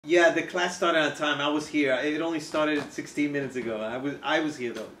Yeah, the class started on time. I was here. It only started 16 minutes ago. I was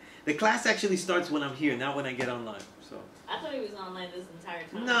here though. The class actually starts when I'm here, not when I get online. So. I thought he was online this entire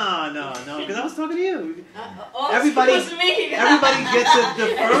time. No, because I was talking to you. Everybody gets a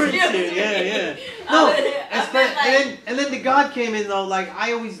deference here. Yeah. No, and then the God came in though. Like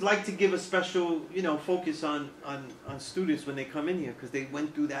I always like to give a special, focus on students when they come in here because they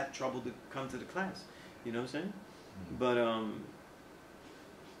went through that trouble to come to the class. You know what I'm saying? But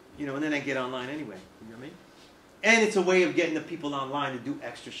and then I get online anyway. You know what I mean? And it's a way of getting the people online to do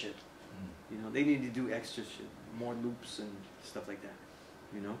extra shit. They need to do extra shit, more loops and stuff like that.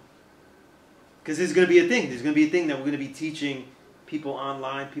 Because there's going to be a thing. There's going to be a thing that we're going to be teaching people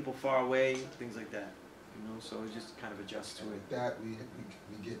online, people far away, things like that. So it just kind of adjusts to it. With that, we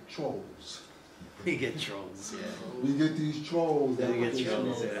get trolls. We get trolls, yeah. We get these trolls. We get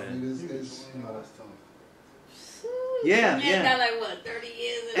trolls, yeah. I mean, it's Yeah. Got like what, 30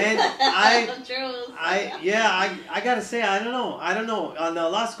 years and trolls. I gotta say, I don't know. On the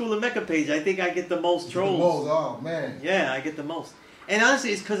Law School of Mecca page, I think I get the most trolls. The most, oh man. Yeah, I get the most. And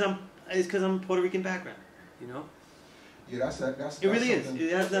honestly, it's because I'm Puerto Rican background. Yeah, that's it really is.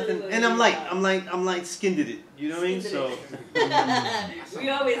 It has nothing. And I'm like skinned it. You know what I mean? So. We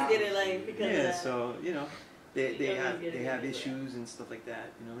always get it like because. Yeah, so they have issues and stuff like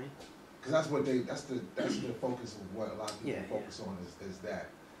that. You know what I mean? Because that's the focus of what a lot of people focus on is that,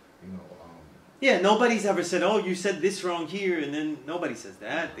 Yeah, nobody's ever said, oh, you said this wrong here, and then nobody says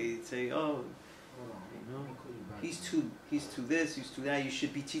that. They say, oh, he's too this, he's too that. You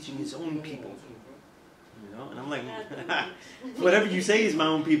should be teaching his own people. And I'm like, whatever you say is my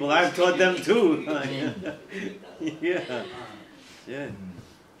own people. I've taught them too. Yeah.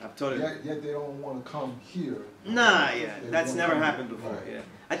 I've taught it. Yet they don't want to come here. Nah, yeah, that's never happened before. Right. Yeah,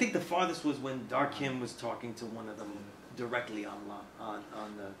 I think the farthest was when Darkim was talking to one of them directly on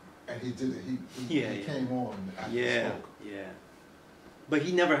the. And he did it. He came on. After he spoke. Yeah. But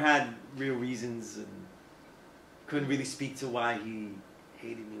he never had real reasons and couldn't really speak to why he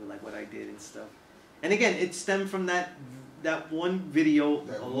hated me, like what I did and stuff. And again, it stemmed from that one video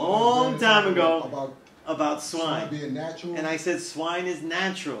a long time ago about swine being natural. And I said, swine is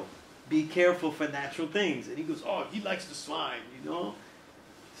natural. Be careful for natural things. And he goes, oh, he likes the swine,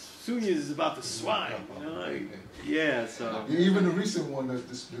 Sunya is about the swine, Yeah, so. Even the recent one,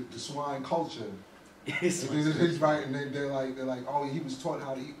 the swine culture. He's right, and they're like, oh, he was taught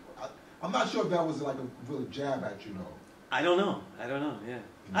how to eat. I'm not sure if that was like a real jab at you, though. I don't know, yeah.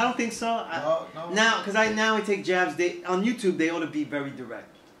 I don't think so. No. Now, because I take jabs. On YouTube, they ought to be very direct.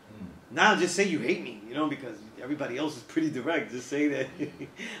 Now just say you hate me, because everybody else is pretty direct. Just say that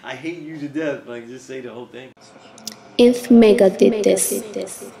I hate you to death. Like, just say the whole thing. If Mecca did this.